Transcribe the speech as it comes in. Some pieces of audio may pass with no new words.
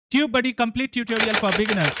TubeBuddy complete tutorial for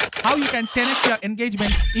beginners. How you can 10x your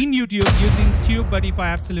engagement in YouTube using TubeBuddy for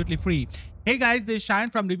absolutely free. Hey guys, this is Shine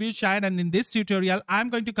from Review Shine, and in this tutorial, I'm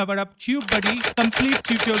going to cover up TubeBuddy complete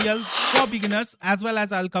tutorial for beginners, as well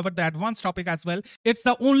as I'll cover the advanced topic as well. It's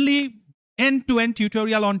the only end-to-end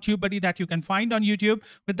tutorial on TubeBuddy that you can find on YouTube.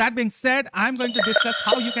 With that being said, I'm going to discuss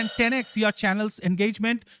how you can 10x your channel's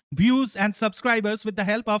engagement, views, and subscribers with the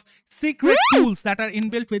help of secret tools that are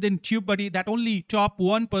inbuilt within TubeBuddy that only top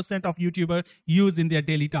 1% of YouTubers use in their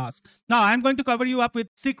daily tasks. Now, I'm going to cover you up with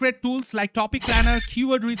secret tools like topic planner,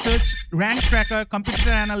 keyword research, rank tracker, competitor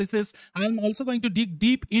analysis. I'm also going to dig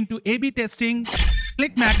deep into A/B testing,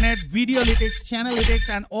 click magnet, videolytics, channelytics,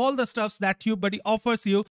 and all the stuffs that TubeBuddy offers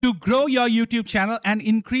you to grow your YouTube channel and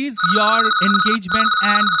increase your engagement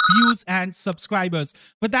and views and subscribers.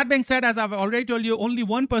 With that being said, as I've already told you, only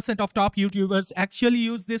 1% of top YouTubers actually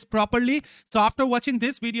use this properly. So after watching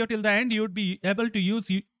this video till the end, you would be able to use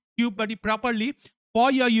TubeBuddy properly for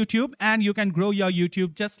your YouTube, and you can grow your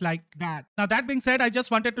YouTube just like that. Now, that being said, I just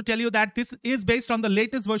wanted to tell you that this is based on the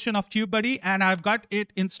latest version of TubeBuddy, and I've got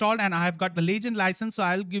it installed and I've got the Legend license. So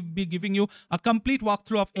I'll be giving you a complete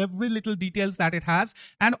walkthrough of every little details that it has.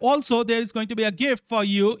 And also there is going to be a gift for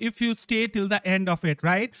you if you stay till the end of it,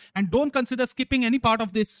 right? And don't consider skipping any part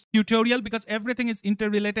of this tutorial because everything is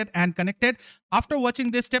interrelated and connected. After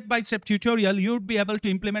watching this step-by-step tutorial, you'll be able to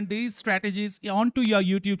implement these strategies onto your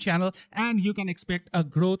YouTube channel, and you can expect a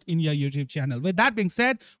growth in your YouTube channel. With that being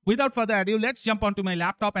said, without further ado, let's jump onto my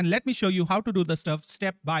laptop and let me show you how to do the stuff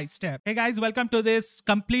step by step. Hey guys, welcome to this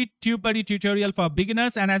complete TubeBuddy tutorial for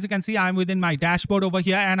beginners. And as you can see, I'm within my dashboard over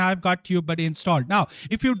here and I've got TubeBuddy installed. Now,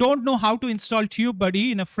 if you don't know how to install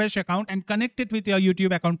TubeBuddy in a fresh account and connect it with your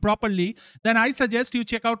YouTube account properly, then I suggest you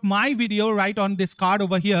check out my video right on this card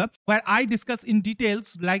over here, where I discuss in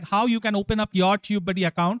details like how you can open up your TubeBuddy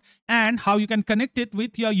account and how you can connect it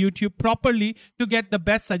with your YouTube properly to get the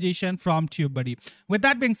best suggestion from TubeBuddy. With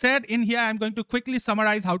that being said, in here I'm going to quickly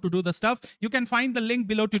summarize how to do the stuff. You can find the link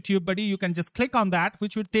below to TubeBuddy. You can just click on that,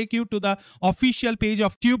 which would take you to the official page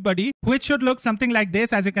of TubeBuddy, which should look something like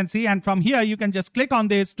this, as you can see. And from here you can just click on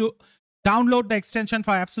this to download the extension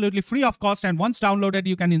for absolutely free of cost. And once downloaded,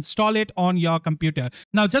 you can install it on your computer.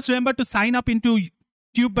 Now just remember to sign up into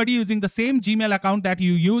TubeBuddy using the same Gmail account that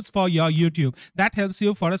you use for your YouTube. That helps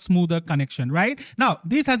you for a smoother connection, right? Now,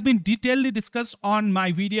 this has been detailedly discussed on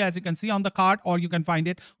my video, as you can see on the card, or you can find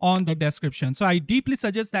it on the description. So I deeply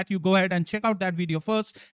suggest that you go ahead and check out that video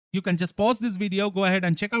first. You can just pause this video, go ahead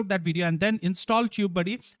and check out that video, and then install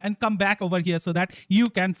TubeBuddy and come back over here so that you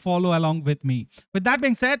can follow along with me. With that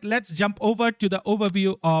being said, let's jump over to the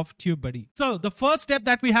overview of TubeBuddy. So the first step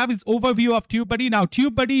that we have is overview of TubeBuddy. Now,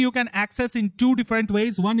 TubeBuddy you can access in two different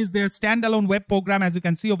ways. One is their standalone web program, as you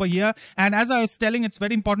can see over here. And as I was telling, it's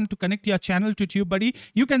very important to connect your channel to TubeBuddy.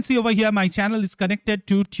 You can see over here, my channel is connected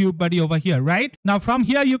to TubeBuddy over here, right? Now, from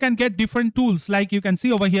here, you can get different tools. Like you can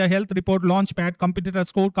see over here, health report, launchpad, competitor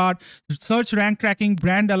scorecard, search rank tracking,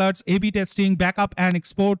 brand alerts, A/B testing, backup and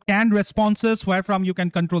export, canned responses, wherefrom you can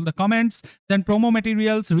control the comments, then promo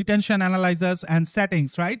materials, retention analyzers, and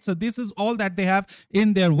settings, right? So this is all that they have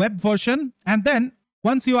in their web version. And then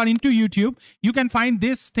once you are into YouTube, you can find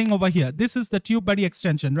this thing over here. This is the TubeBuddy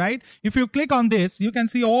extension, right? If you click on this, you can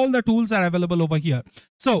see all the tools are available over here.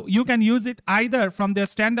 So you can use it either from their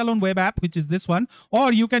standalone web app, which is this one,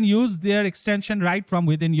 or you can use their extension right from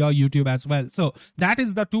within your YouTube as well. So that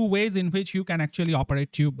is the two ways in which you can actually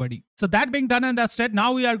operate TubeBuddy. So that being done and dusted,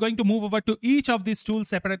 now we are going to move over to each of these tools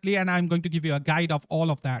separately, and I'm going to give you a guide of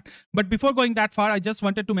all of that. But before going that far, I just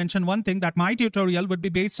wanted to mention one thing, that my tutorial would be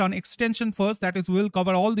based on extension first. That is, we'll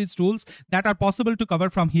cover all these tools that are possible to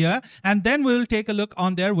cover from here, and then we'll take a look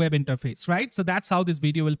on their web interface, right? So that's how this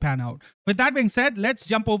video will pan out. With that being said,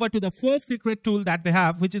 let's jump over to the first secret tool that they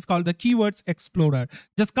have, which is called the Keywords Explorer.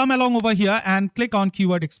 Just come along over here and click on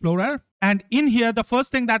Keyword Explorer. And in here, the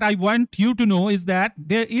first thing that I want you to know is that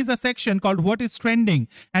there is a section called What is Trending.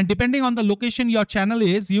 And depending on the location your channel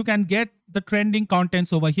is, you can get the trending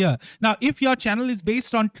contents over here. Now, if your channel is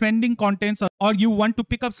based on trending contents, or you want to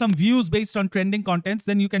pick up some views based on trending contents,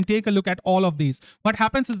 then you can take a look at all of these. What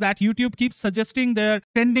happens is that YouTube keeps suggesting their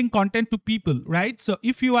trending content to people, right? So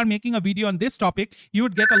if you are making a video on this topic, you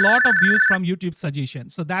would get a lot of views from YouTube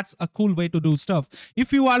suggestions. So that's a cool way to do stuff.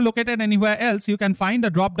 If you are located anywhere else, you can find a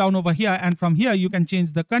drop down over here, and from here you can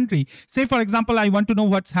change the country. Say for example, I want to know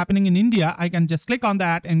what's happening in India. I can just click on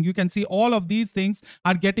that, and you can see all of these things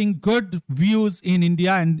are getting good views in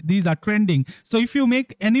India, and these are trending. So if you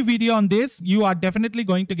make any video on this, you are definitely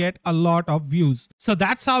going to get a lot of views. So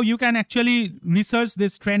that's how you can actually research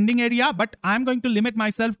this trending area. But I'm going to limit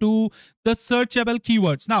myself to the searchable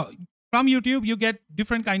keywords. Now, From YouTube, you get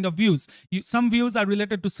different kind of views. Some views are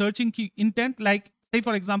related to searching key intent, like say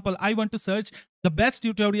for example, I want to search the best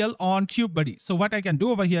tutorial on TubeBuddy. So what I can do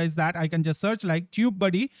over here is that I can just search like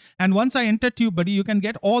TubeBuddy, and once I enter TubeBuddy, you can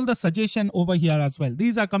get all the suggestion over here as well.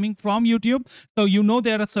 These are coming from YouTube, so you know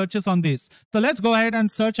there are searches on this. So let's go ahead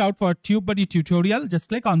and search out for TubeBuddy tutorial. Just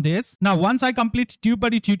click on this. Now once I complete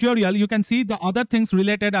TubeBuddy tutorial, you can see the other things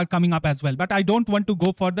related are coming up as well, but I don't want to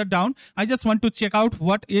go further down. I just want to check out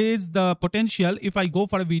what is the potential if I go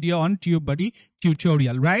for a video on TubeBuddy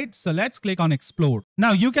tutorial, right? So let's click on explore.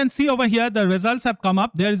 Now you can see over here the results have come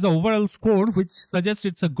up. There is the overall score, which suggests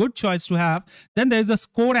it's a good choice to have. Then there is a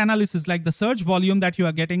score analysis, like the search volume that you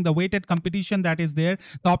are getting, the weighted competition that is there,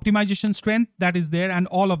 the optimization strength that is there, and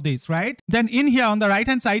all of this, right? Then in here on the right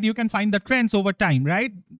hand side, you can find the trends over time,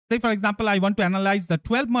 right? Say for example, I want to analyze the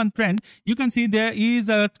 12-month trend. You can see there is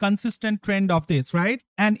a consistent trend of this, right?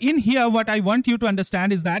 And in here, what I want you to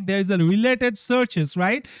understand is that there is a related searches,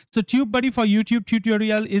 right? So TubeBuddy for YouTube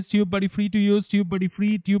tutorial is TubeBuddy free to use, TubeBuddy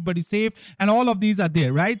free, TubeBuddy safe, and all of these are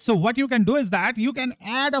there, right? So what you can do is that you can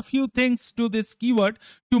add a few things to this keyword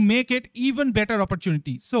to make it even better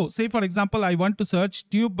opportunity. So say for example, I want to search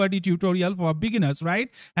TubeBuddy tutorial for beginners, right?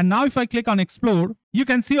 And now if I click on explore, you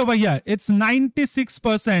can see over here, it's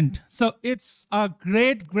 96%. So it's a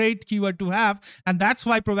great keyword to have. And that's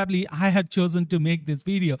why probably I had chosen to make this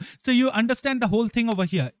video. So you understand the whole thing over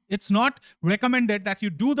here. It's not recommended that you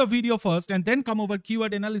do the video first and then come over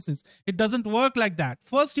keyword analysis. It doesn't work like that.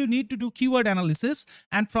 First, you need to do keyword analysis.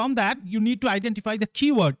 And from that, you need to identify the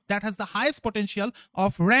keyword that has the highest potential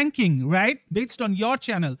of ranking, right? Based on your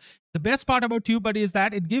channel. The best part about TubeBuddy is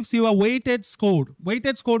that it gives you a weighted score.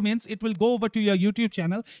 Weighted score means it will go over to your YouTube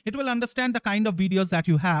channel. It will understand the kind of videos that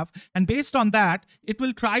you have. And based on that, it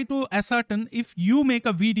will try to ascertain if you make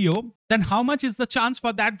a video, then how much is the chance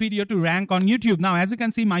for that video to rank on YouTube. Now, as you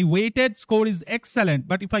can see, my weighted score is excellent.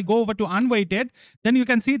 But if I go over to unweighted, then you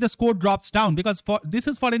can see the score drops down, because this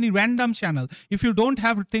is for any random channel. If you don't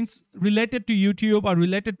have things related to YouTube or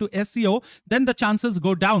related to SEO, then the chances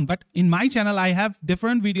go down. But in my channel, I have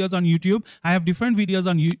different videos on YouTube. I have different videos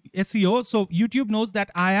on SEO. So YouTube knows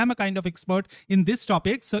that I am a kind of expert in this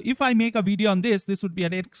topic. So if I make a video on this, this would be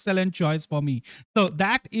an excellent choice for me. So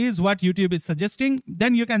that is what YouTube is suggesting.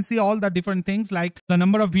 Then you can see all the different things like the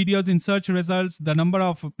number of videos in search results, the number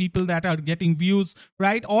of people that are getting views,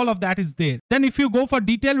 right? All of that is there. Then if you go for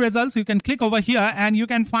detailed results, you can click over here and you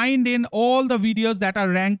can find in all the videos that are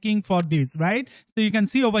ranking for this, right? So you can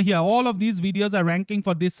see over here, all of these videos are ranking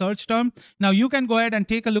for this search term. Now you can go ahead and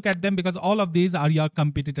take a look at them, because all of these are your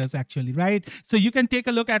competitors actually, right? So you can take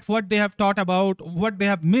a look at what they have taught about, what they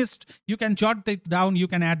have missed. You can jot it down. You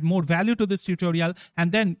can add more value to this tutorial,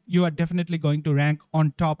 and then you are definitely going to rank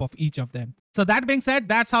on top of each of them. So that being said,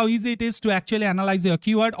 that's how easy it is to actually analyze your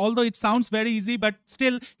keyword. Although it sounds very easy, but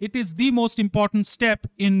still it is the most important step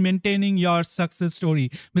in maintaining your success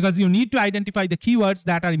story, because you need to identify the keywords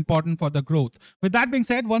that are important for the growth. With that being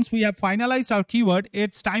said, once we have finalized our keyword,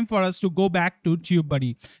 it's time for us to go back to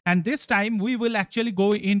TubeBuddy. And this time we will actually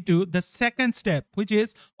go into the second step, which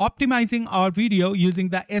is optimizing our video using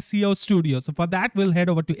the SEO Studio. So for that, we'll head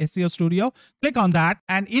over to SEO Studio, click on that.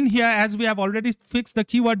 And in here, as we have already fixed the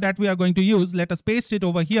keyword that we are going to use, let us paste it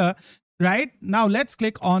over here. Right now, let's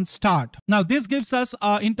click on start. Now this gives us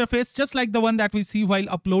an interface just like the one that we see while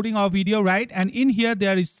uploading our video, right? And in here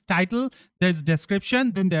there is title, there's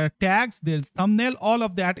description, then there are tags, there's thumbnail, all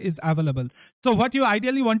of that is available. So what you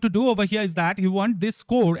ideally want to do over here is that you want this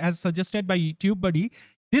score, as suggested by TubeBuddy,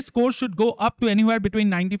 this score should go up to anywhere between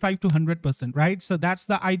 95 to 100%, right? So that's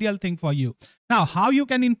the ideal thing for you. Now, how you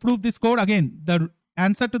can improve this score? Again, the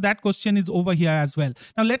answer to that question is over here as well.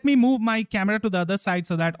 Now let me move my camera to the other side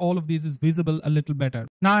so that all of this is visible a little better.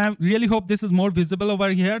 Now I really hope this is more visible over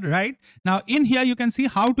here, right? Now in here you can see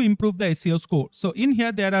how to improve the SEO score. So in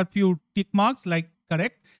here there are a few tick marks like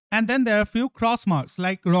correct, and then there are a few cross marks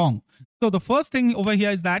like wrong. So the first thing over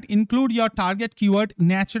here is that include your target keyword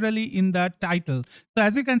naturally in the title. So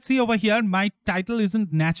as you can see over here, my title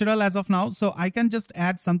isn't natural as of now. So I can just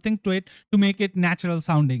add something to it to make it natural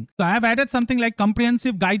sounding. So I have added something like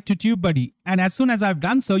comprehensive guide to TubeBuddy. And as soon as I've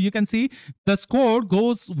done so, you can see the score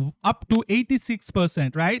goes up to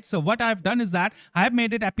 86%, right? So what I've done is that I have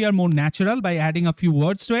made it appear more natural by adding a few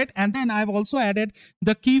words to it. And then I've also added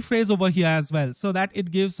the key phrase over here as well, so that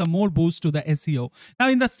it gives some more boost to the SEO. Now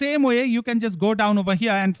in the same way, you can just go down over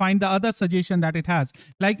here and find the other suggestion that it has,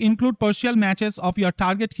 like include partial matches of your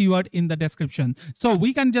target keyword in the description. So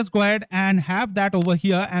we can just go ahead and have that over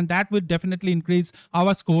here, and that would definitely increase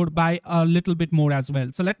our score by a little bit more as well.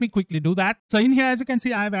 So let me quickly do that. So in here, as you can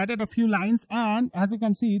see, I've added a few lines, and as you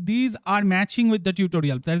can see, these are matching with the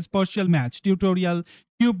tutorial. There is partial match, tutorial,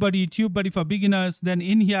 TubeBuddy for beginners. Then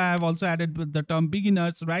in here, I've also added the term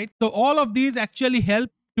beginners, right? So all of these actually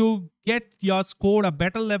help to get your score a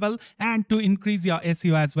better level and to increase your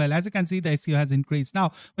SEO as well. As you can see, the SEO has increased.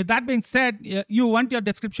 Now, with that being said, you want your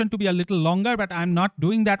description to be a little longer, but I'm not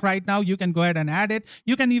doing that right now. You can go ahead and add it.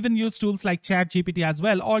 You can even use tools like ChatGPT as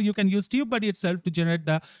well, or you can use TubeBuddy itself to generate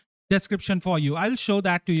the description for you. I'll show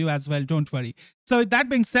that to you as well, don't worry. So with that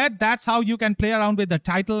being said, that's how you can play around with the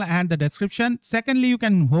title and the description. Secondly, you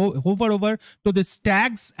can hover over to these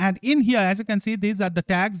tags, and in here, as you can see, these are the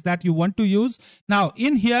tags that you want to use. Now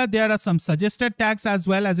in here, there are some suggested tags as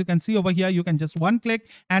well. As you can see over here, you can just one click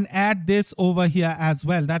and add this over here as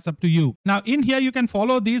well. That's up to you. Now in here, you can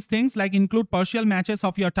follow these things like include partial matches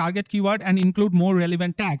of your target keyword and include more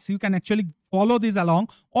relevant tags. You can actually follow these along,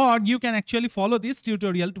 or you can actually follow this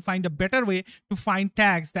tutorial to find a better way to find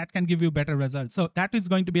tags that can give you better results. So that is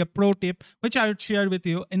going to be a pro tip, which I would share with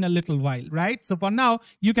you in a little while, right? So for now,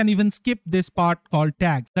 you can even skip this part called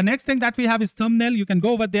tags. The next thing that we have is thumbnail. You can go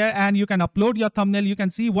over there and you can upload your thumbnail. You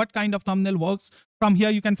can see what kind of thumbnail works. From here,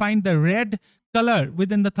 you can find the red color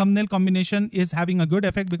within the thumbnail combination is having a good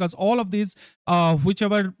effect, because all of these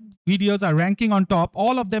whichever videos are ranking on top,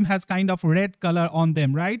 all of them has kind of red color on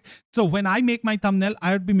them, right? So when I make my thumbnail,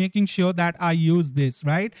 I would be making sure that I use this,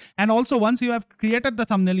 right? And also, once you have created the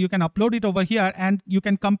thumbnail, you can upload it over here and you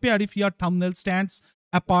can compare if your thumbnail stands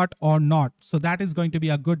apart or not. So that is going to be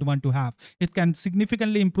a good one to have. It can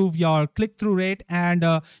significantly improve your click-through rate, and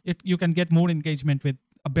you can get more engagement with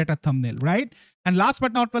a better thumbnail, right? And last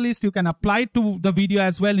but not the least, you can apply to the video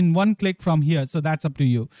as well in one click from here. So that's up to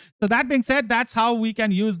you. So that being said, that's how we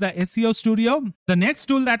can use the SEO Studio. The next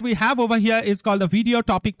tool that we have over here is called the Video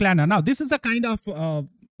Topic Planner. Now, this is a kind of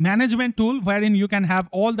management tool wherein you can have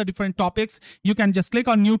all the different topics. You can just click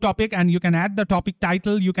on new topic and you can add the topic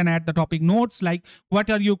title. You can add the topic notes, like what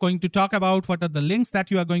are you going to talk about, what are the links that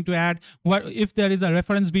you are going to add, what if there is a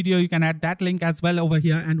reference video, you can add that link as well over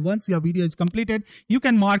here. And once your video is completed, you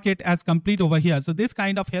can mark it as complete over here. So this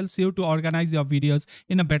kind of helps you to organize your videos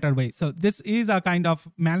in a better way. So this is a kind of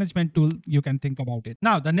management tool. You can think about it.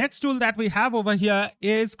 Now the next tool that we have over here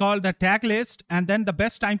is called the tag list, and then the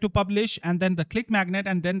best time to publish, and then the click magnet,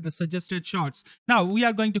 and then the suggested shorts. Now we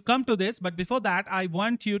are going to come to this, but before that, I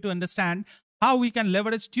want you to understand how we can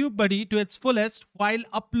leverage TubeBuddy to its fullest while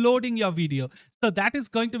uploading your video. So that is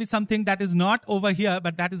going to be something that is not over here,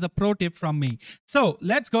 but that is a pro tip from me. So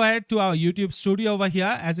let's go ahead to our YouTube studio over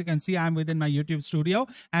here. As you can see, I'm within my YouTube studio,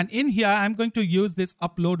 and in here, I'm going to use this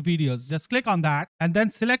upload videos. Just click on that and then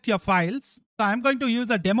select your files. So I'm going to use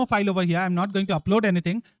a demo file over here. I'm not going to upload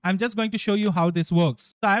anything. I'm just going to show you how this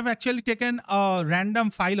works. So I've actually taken a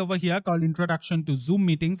random file over here called Introduction to Zoom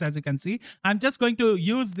Meetings. As you can see, I'm just going to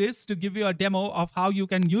use this to give you a demo of how you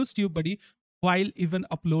can use TubeBuddy while even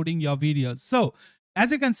uploading your videos. So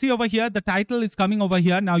as you can see over here, the title is coming over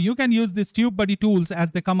here. Now you can use these TubeBuddy tools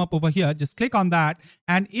as they come up over here. Just click on that.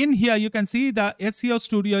 And in here, you can see the SEO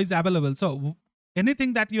Studio is available. So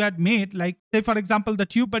anything that you had made, like say for example, the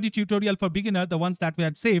TubeBuddy tutorial for beginner, the ones that we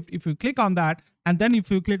had saved, if you click on that, and then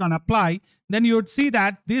if you click on apply, then you would see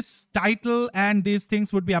that this title and these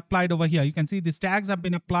things would be applied over here. You can see these tags have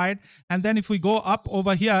been applied. And then if we go up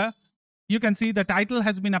over here, you can see the title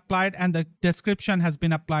has been applied and the description has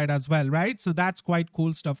been applied as well, right? So that's quite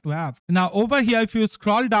cool stuff to have. Now over here, if you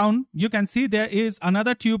scroll down, you can see there is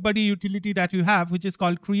another TubeBuddy utility that you have, which is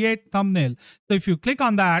called Create Thumbnail. So if you click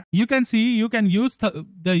on that, you can see you can use the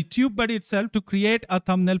TubeBuddy itself to create a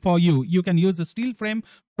thumbnail for you. You can use a still frame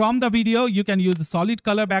from the video, you can use a solid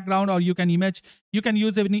color background, or you can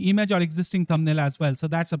use any image or existing thumbnail as well. So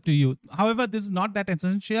that's up to you. However, this is not that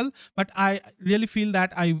essential, but I really feel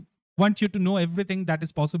that I want you to know everything that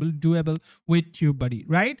is possible, doable with TubeBuddy,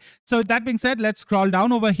 right? So that being said, let's scroll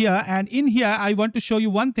down over here. And in here, I want to show you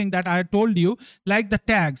one thing that I told you, like the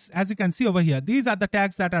tags. As you can see over here, these are the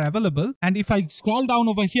tags that are available. And if I scroll down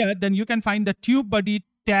over here, then you can find the TubeBuddy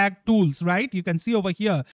tag tools, right? You can see over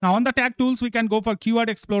here. Now on the tag tools, we can go for Keyword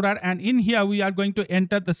Explorer, and in here we are going to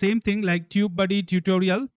enter the same thing like TubeBuddy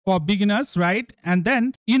tutorial for beginners, right? And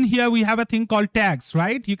then in here we have a thing called tags,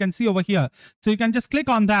 right? You can see over here. So you can just click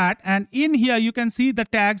on that, and in here you can see the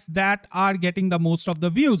tags that are getting the most of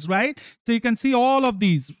the views, right? So you can see all of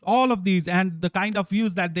these and the kind of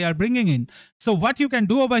views that they are bringing in. So what you can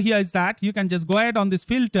do over here is that you can just go ahead on this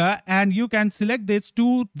filter and you can select this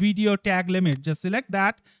to video tag limit. Just select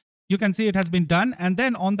that. You can see it has been done. And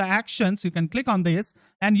then on the actions, you can click on this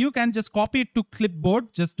and you can just copy it to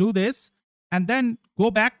clipboard. Just do this and then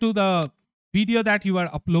go back to the video that you are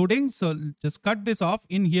uploading. So just cut this off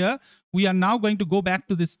in here. we are now going to go back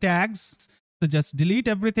to these tags. So just delete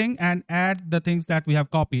everything and add the things that we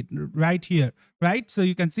have copied right here, right? So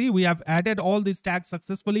you can see we have added all these tags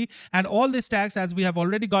successfully, and all these tags, as we have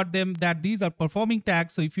already got them, that these are performing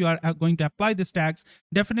tags. So if you are going to apply these tags,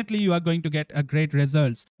 definitely you are going to get a great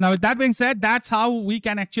results. Now, with that being said, that's how we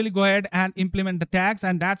can actually go ahead and implement the tags,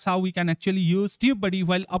 and that's how we can actually use TubeBuddy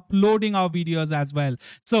while uploading our videos as well.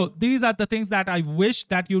 So these are the things that I wish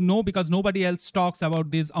that you know, because nobody else talks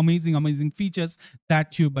about these amazing features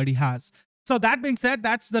that TubeBuddy has. So that being said,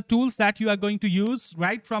 that's the tools that you are going to use,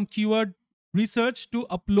 right from keyword research to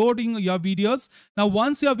uploading your videos. Now,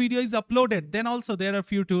 once your video is uploaded, then also there are a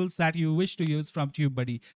few tools that you wish to use from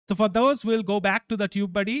TubeBuddy. So for those, we'll go back to the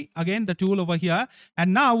TubeBuddy, again, the tool over here.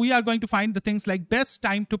 And now we are going to find the things like best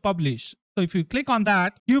time to publish. So if you click on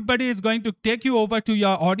that, TubeBuddy is going to take you over to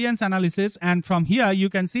your audience analysis. And from here, you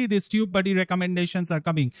can see these TubeBuddy recommendations are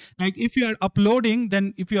coming. Like if you are uploading,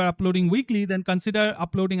 then if you are uploading weekly, then consider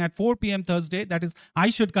uploading at 4 p.m. Thursday. That is, I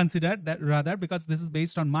should consider that rather, because this is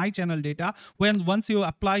based on my channel data. Once you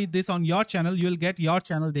apply this on your channel, you'll get your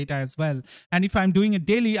channel data as well. And if I'm doing it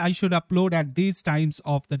daily, I should upload at these times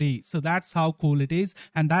of the day. So that's how cool it is.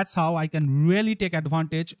 And that's how I can really take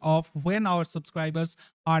advantage of when our subscribers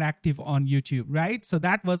are active on YouTube, right? So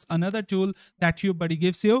that was another tool that TubeBuddy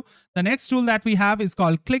gives you. The next tool that we have is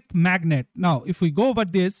called Click Magnet. Now, if we go over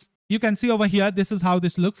this, you can see over here, this is how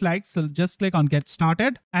this looks like. So just click on Get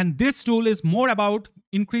Started. And this tool is more about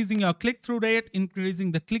increasing your click-through rate,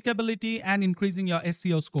 increasing the clickability, and increasing your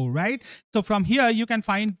SEO score, right? So from here, you can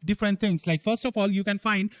find different things. Like first of all, you can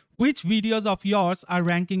find which videos of yours are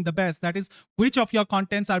ranking the best. That is, which of your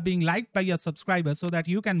contents are being liked by your subscribers, so that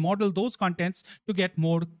you can model those contents to get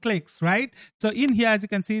more clicks, right? So in here, as you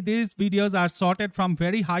can see, these videos are sorted from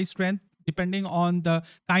very high strength, depending on the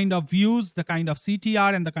kind of views, the kind of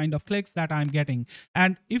CTR, and the kind of clicks that I'm getting.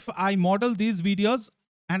 And if I model these videos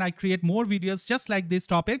and I create more videos just like these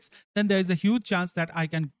topics, then there is a huge chance that I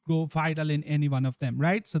can go viral in any one of them,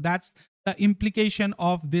 right? So that's the implication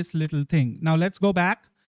of this little thing. Now let's go back.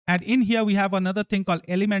 And in here, we have another thing called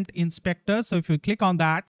Element Inspector. So if you click on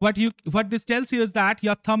that, what this tells you is that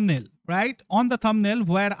your thumbnail, right? On the thumbnail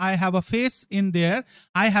where I have a face in there,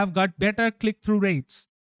 I have got better click-through rates.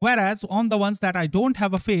 Whereas on the ones that I don't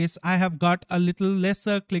have a face, I have got a little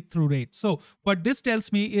lesser click-through rate. So what this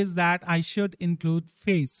tells me is that I should include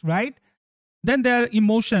face, right? Then there are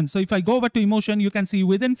emotions. So if I go over to emotion, you can see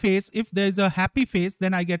within face, if there is a happy face,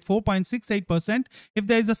 then I get 4.68%. If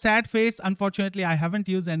there is a sad face, unfortunately, I haven't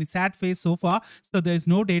used any sad face so far, so there is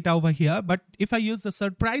no data over here. But if I use the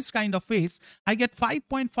surprised kind of face, I get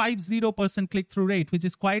 5.50% click-through rate, which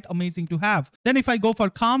is quite amazing to have. Then if I go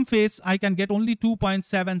for calm face, I can get only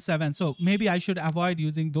 2.77. So maybe I should avoid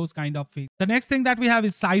using those kind of face. The next thing that we have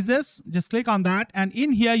is sizes. Just click on that. And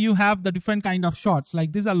in here, you have the different kind of shots.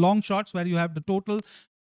 Like these are long shots where you have the total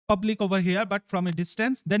public over here, but from a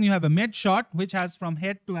distance. Then you have a mid shot, which has from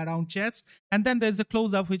head to around chest. And then there's a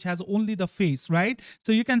close-up, which has only the face, right?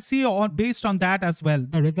 So you can see based on that as well,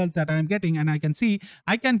 the results that I'm getting. And I can see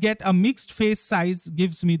I can get a mixed face size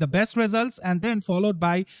gives me the best results, and then followed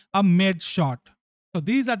by a mid shot. So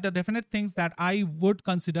these are the definite things that I would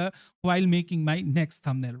consider while making my next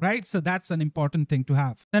thumbnail, right? So that's an important thing to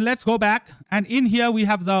have. Then let's go back. And in here, we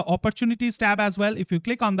have the opportunities tab as well. If you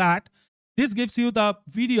click on that, this gives you the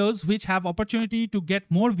videos which have opportunity to get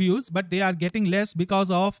more views, but they are getting less because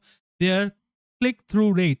of their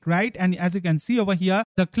click-through rate, right? And as you can see over here,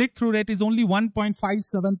 the click-through rate is only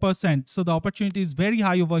 1.57%. So the opportunity is very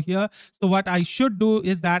high over here. So what I should do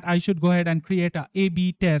is that I should go ahead and create a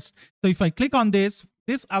A/B test. So if I click on this,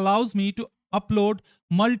 this allows me to upload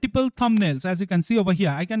multiple thumbnails. As you can see over here,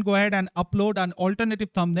 I can go ahead and upload an alternative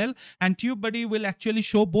thumbnail, and TubeBuddy will actually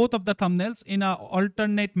show both of the thumbnails in an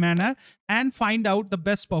alternate manner and find out the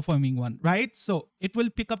best performing one, right? So it will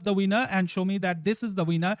pick up the winner and show me that this is the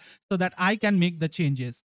winner, so that I can make the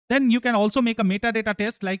changes. Then you can also make a metadata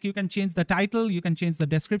test, like you can change the title, you can change the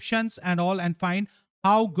descriptions and all, and find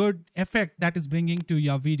how good effect that is bringing to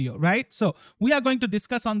your video, right? So we are going to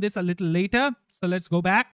discuss on this a little later. So let's go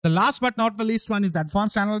back. The last but not the least one is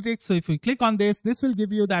advanced analytics. So if we click on this, this will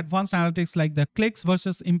give you the advanced analytics, like the clicks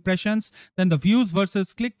versus impressions, then the views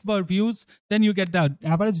versus click per views. Then you get the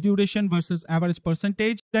average duration versus average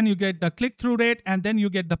percentage. Then you get the click-through rate, and then you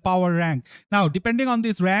get the power rank. Now, depending on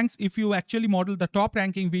these ranks, if you actually model the top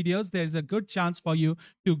ranking videos, there's a good chance for you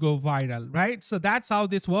to go viral, right? So that's how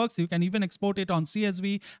this works. You can even export it on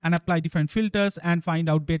CSV and apply different filters and find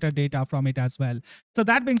out better data from it as well. So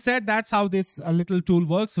that being said, that's how this little tool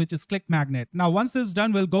works, which is Click Magnet. Now, once this is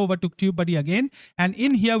done, we'll go over to TubeBuddy again. And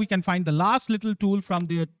in here, we can find the last little tool from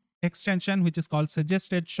the extension which is called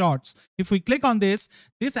suggested shorts. If we click on this,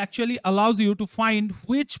 this actually allows you to find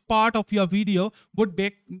which part of your video would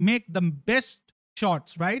make the best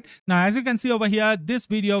shorts, right? Now, as you can see over here, this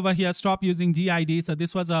video over here, stop using GID. So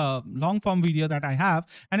this was a long form video that I have,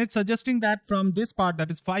 and it's suggesting that from this part,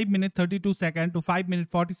 that is 5 minute 32 second to 5 minute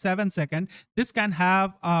 47 second, this can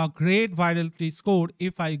have a great virality score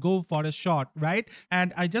if I go for a short, right?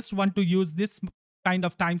 And I just want to use this kind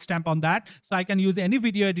of timestamp on that, so I can use any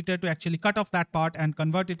video editor to actually cut off that part and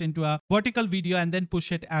convert it into a vertical video and then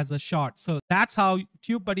push it as a short. So that's how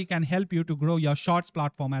TubeBuddy can help you to grow your shorts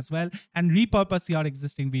platform as well and repurpose your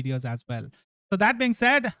existing videos as well. So that being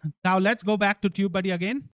said, now let's go back to TubeBuddy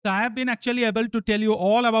again. So I have been actually able to tell you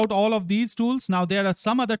all about all of these tools. Now there are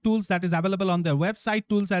some other tools that is available on their website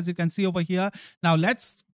tools, as you can see over here. Now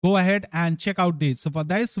let's go ahead and check out this. So for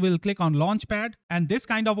this, we'll click on Launchpad, and this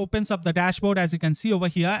kind of opens up the dashboard, as you can see over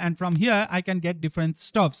here. And from here, I can get different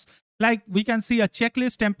stuffs. Like we can see a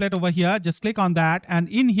checklist template over here. Just click on that, and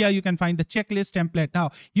in here you can find the checklist template. Now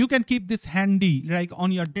you can keep this handy, like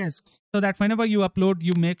on your desk, so that whenever you upload,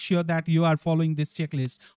 you make sure that you are following this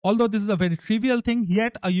checklist. Although this is a very trivial thing,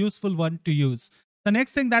 yet a useful one to use. The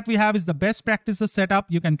next thing that we have is the best practices setup.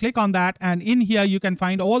 You can click on that, and in here you can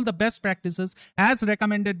find all the best practices as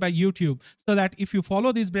recommended by YouTube, so that if you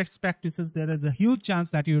follow these best practices, there is a huge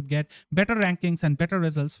chance that you would get better rankings and better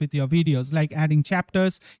results with your videos, like adding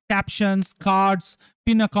chapters, captions, cards,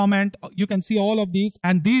 pin a comment. You can see all of these,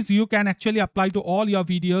 and these you can actually apply to all your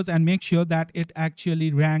videos and make sure that it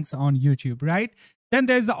actually ranks on YouTube, right? Then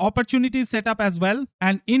there's the opportunity setup as well.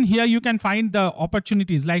 And in here, you can find the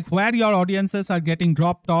opportunities, like where your audiences are getting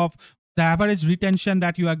dropped off, the average retention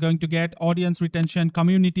that you are going to get, audience retention,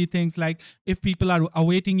 community things, like if people are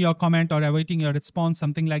awaiting your comment or awaiting your response,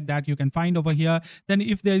 something like that, you can find over here. Then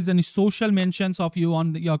if there is any social mentions of you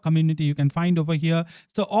on your community, you can find over here.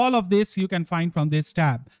 So all of this you can find from this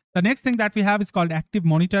tab. The next thing that we have is called active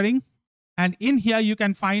monitoring. And in here, you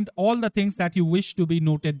can find all the things that you wish to be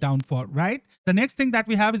noted down for, right? The next thing that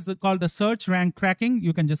we have is called the search rank tracking.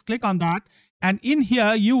 You can just click on that. And in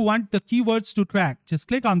here, you want the keywords to track. Just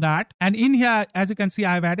click on that. And in here, as you can see,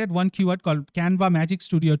 I've added one keyword called Canva Magic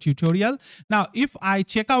Studio Tutorial. Now, if I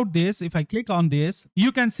check out this, if I click on this,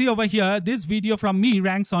 you can see over here, this video from me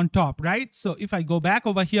ranks on top, right? So if I go back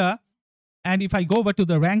over here, and if I go over to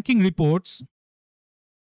the ranking reports,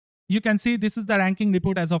 you can see this is the ranking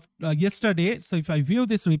report as of yesterday. So if I view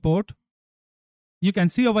this report, you can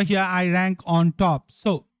see over here, I rank on top.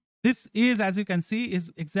 So this is, as you can see,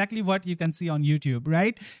 is exactly what you can see on YouTube,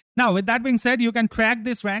 right? Now, with that being said, you can track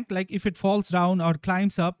this rank. Like if it falls down or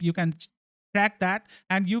climbs up, you can track that,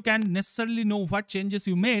 and you can necessarily know what changes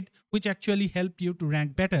you made, which actually helped you to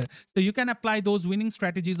rank better. So you can apply those winning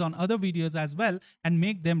strategies on other videos as well and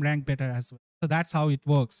make them rank better as well. So that's how it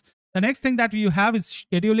works. The next thing that you have is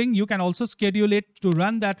scheduling. You can also schedule it to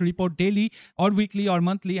run that report daily or weekly or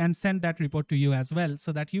monthly and send that report to you as well,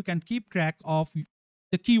 so that you can keep track of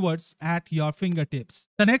the keywords at your fingertips.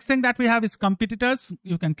 The next thing that we have is competitors.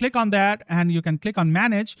 You can click on that, and you can click on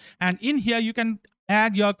manage. And in here, you can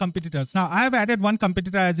add your competitors. Now, I have added one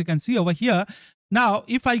competitor, as you can see over here. Now,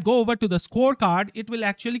 if I go over to the scorecard, it will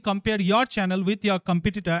actually compare your channel with your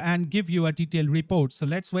competitor and give you a detailed report. So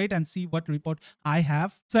let's wait and see what report I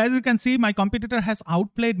have. So as you can see, my competitor has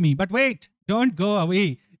outplayed me. But wait, don't go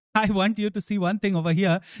away. I want you to see one thing over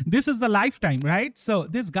here. This is the lifetime, right? So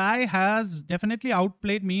this guy has definitely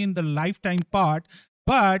outplayed me in the lifetime part.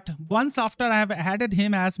 But once after I have added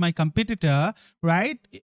him as my competitor, right?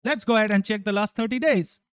 Let's go ahead and check the last 30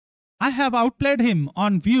 days. I have outplayed him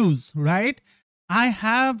on views, right? I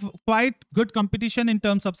have quite good competition in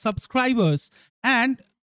terms of subscribers. And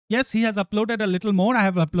yes, he has uploaded a little more. I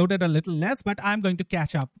have uploaded a little less, but I'm going to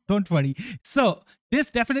catch up. Don't worry. So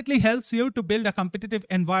this definitely helps you to build a competitive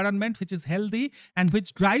environment which is healthy and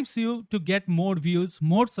which drives you to get more views,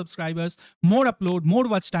 more subscribers, more upload, more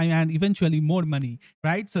watch time, and eventually more money,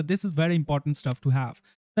 right? So this is very important stuff to have.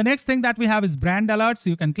 The next thing that we have is brand alerts.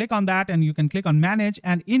 You can click on that, and you can click on manage.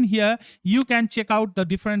 And in here, you can check out the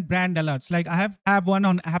different brand alerts. Like I have one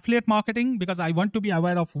on affiliate marketing, because I want to be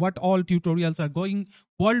aware of what all tutorials are going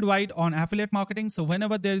worldwide on affiliate marketing. So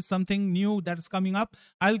whenever there is something new that is coming up,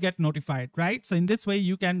 I'll get notified, right? So in this way,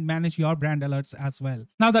 you can manage your brand alerts as well.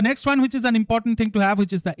 Now, the next one, which is an important thing to have,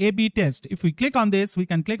 which is the A/B test. If we click on this, we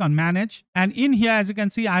can click on manage. And in here, as you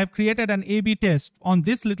can see, I have created an A/B test on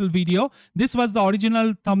this little video. This was the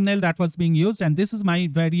original thumbnail that was being used, and this is my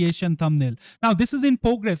variation thumbnail. Now, this is in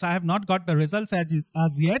progress. I have not got the results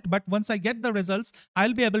as yet, but once I get the results,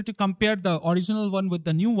 I'll be able to compare the original one with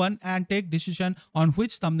the new one and take decision on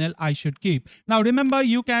which thumbnail I should keep. Now, remember,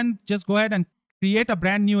 you can just go ahead and create a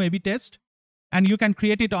brand new A/B test. And you can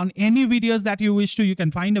create it on any videos that you wish to. You can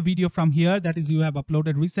find a video from here that is you have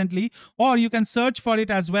uploaded recently, or you can search for it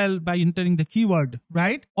as well by entering the keyword,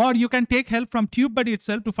 right? Or you can take help from TubeBuddy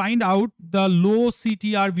itself to find out the low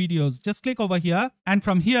CTR videos. Just click over here, and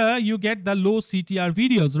from here you get the low CTR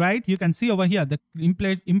videos, right? You can see over here the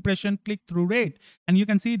impression click-through rate, and you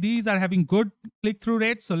can see these are having good click-through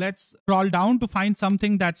rates. So let's scroll down to find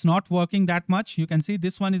something that's not working that much. You can see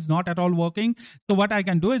this one is not at all working. So what I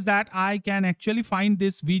can do is that I can actually find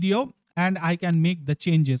this video and I can make the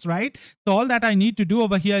changes, right? So all that I need to do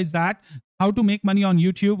over here is that how to make money on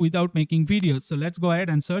YouTube without making videos. So let's go ahead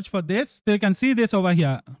and search for this. So you can see this over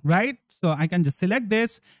here, right? So I can just select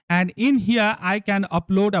this, and in here I can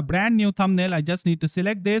upload a brand new thumbnail. I just need to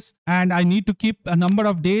select this, and I need to keep a number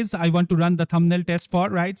of days I want to run the thumbnail test for,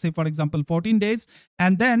 right? Say for example 14 days,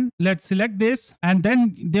 and then let's select this, and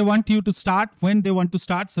then they want you to start when they want to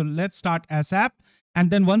start. So let's start ASAP. And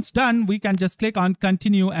then once done, we can just click on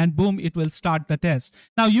continue, and boom, it will start the test.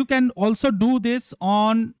 Now you can also do this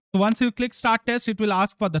on, once you click start test, it will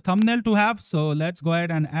ask for the thumbnail to have. So let's go ahead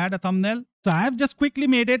and add a thumbnail. So I have just quickly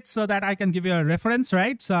made it so that I can give you a reference,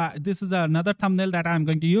 right? So this is another thumbnail that I'm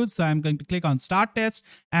going to use. So I'm going to click on start test,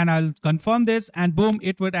 and I'll confirm this, and boom,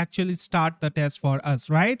 it would actually start the test for us,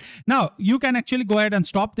 right? Now you can actually go ahead and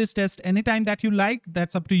stop this test anytime that you like.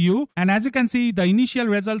 That's up to you. And as you can see, the initial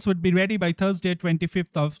results would be ready by Thursday,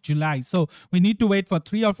 25th of July. So we need to wait for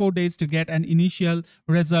 3 or 4 days to get an initial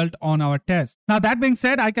result on our test. Now that being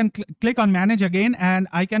said, I can click on manage again, and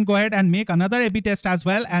I can go ahead and make another A/B test as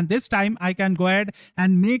well. And this time I can go ahead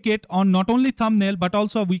and make it on not only thumbnail, but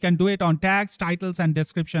also we can do it on tags, titles, and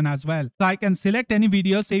description as well. So I can select any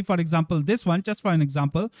video, say for example this one, just for an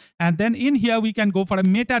example, and then in here we can go for a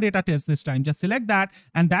metadata test this time. Just select that,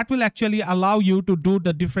 and that will actually allow you to do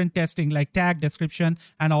the different testing like tag, description,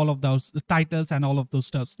 and all of those titles and all of those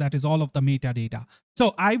stuffs. That is all of the metadata.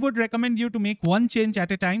 So I would recommend you to make one change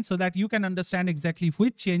at a time so that you can understand exactly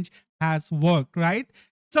which change has worked, right?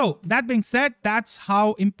 So that being said, that's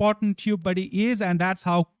how important TubeBuddy is, and that's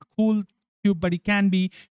how cool TubeBuddy can be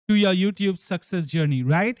to your YouTube success journey,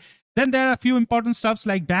 right? Then there are a few important stuffs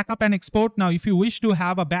like backup and export. Now, if you wish to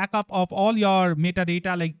have a backup of all your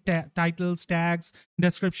metadata like titles, tags,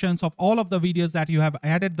 descriptions of all of the videos that you have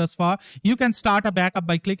added thus far, you can start a backup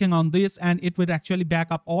by clicking on this, and it would actually back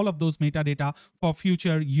up all of those metadata for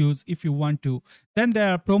future use if you want to. Then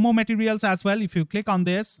there are promo materials as well. If you click on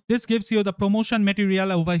this, this gives you the promotion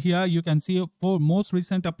material over here. You can see for most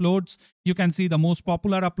recent uploads, you can see the most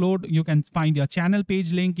popular upload, you can find your channel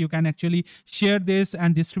page link, you can actually share this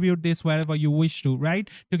and distribute this wherever you wish to, right?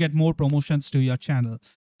 To get more promotions to your channel.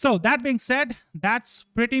 So that being said, that's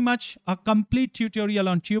pretty much a complete tutorial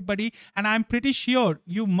on TubeBuddy, and I'm pretty sure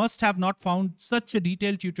you must have not found such a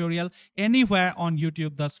detailed tutorial anywhere on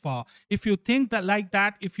YouTube thus far. If you think that like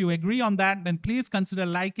that, if you agree on that, then please consider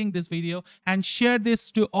liking this video and share this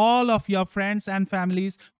to all of your friends and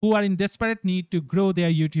families who are in desperate need to grow their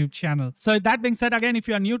YouTube channel. So that being said, again, if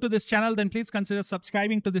you are new to this channel, then please consider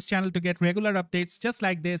subscribing to this channel to get regular updates just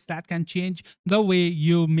like this that can change the way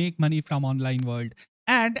you make money from online world.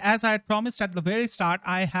 And as I had promised at the very start,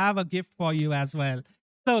 I have a gift for you as well.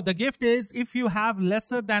 So the gift is, if you have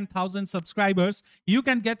lesser than 1,000 subscribers, you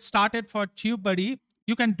can get started for TubeBuddy.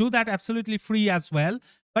 You can do that absolutely free as well.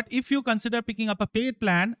 But if you consider picking up a paid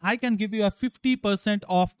plan, I can give you a 50%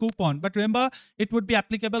 off coupon. But remember, it would be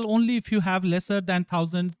applicable only if you have lesser than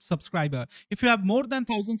 1,000 subscribers. If you have more than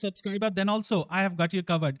 1,000 subscribers, then also I have got you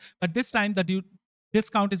covered. But this time the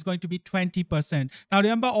discount is going to be 20%. Now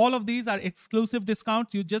remember, all of these are exclusive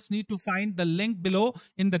discounts. You just need to find the link below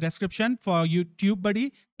in the description for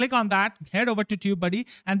TubeBuddy. Click on that, head over to TubeBuddy,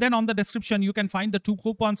 and then on the description you can find the 2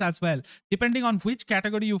 coupons as well. Depending on which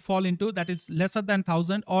category you fall into, that is lesser than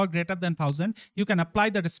 1,000 or greater than 1,000, you can apply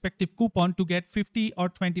the respective coupon to get 50 or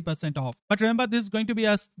 20% off. But remember, this is going to be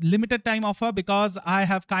a limited time offer because I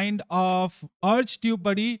have kind of urged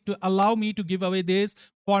TubeBuddy to allow me to give away this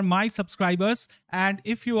for my subscribers. And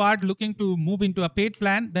if you are looking to move into a paid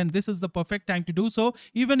plan, then this is the perfect time to do so.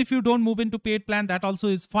 Even if you don't move into paid plan, that also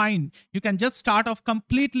is fine. You can just start off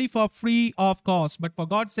completely for free of cost. But for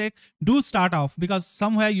God's sake, do start off, because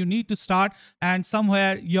somewhere you need to start and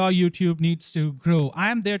somewhere your YouTube needs to grow.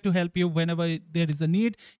 I am there to help you whenever there is a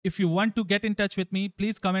need. If you want to get in touch with me,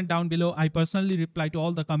 please comment down below. I personally reply to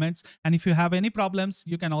all the comments. And if you have any problems,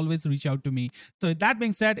 you can always reach out to me. So with that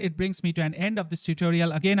being said, it brings me to an end of this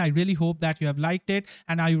tutorial. Again, I really hope that you have liked it,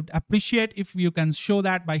 and I would appreciate if you can show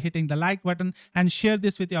that by hitting the like button and share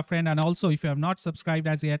this with your friend. And also, if you have not subscribed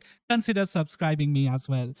as yet, consider subscribing me as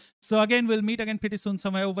well. well. So again, we'll meet again pretty soon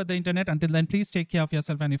somewhere over the internet. Until then, please take care of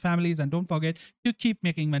yourself and your families, and don't forget to keep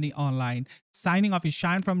making money online. Signing off is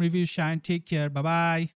Shine from Review Shine. Take care. Bye bye.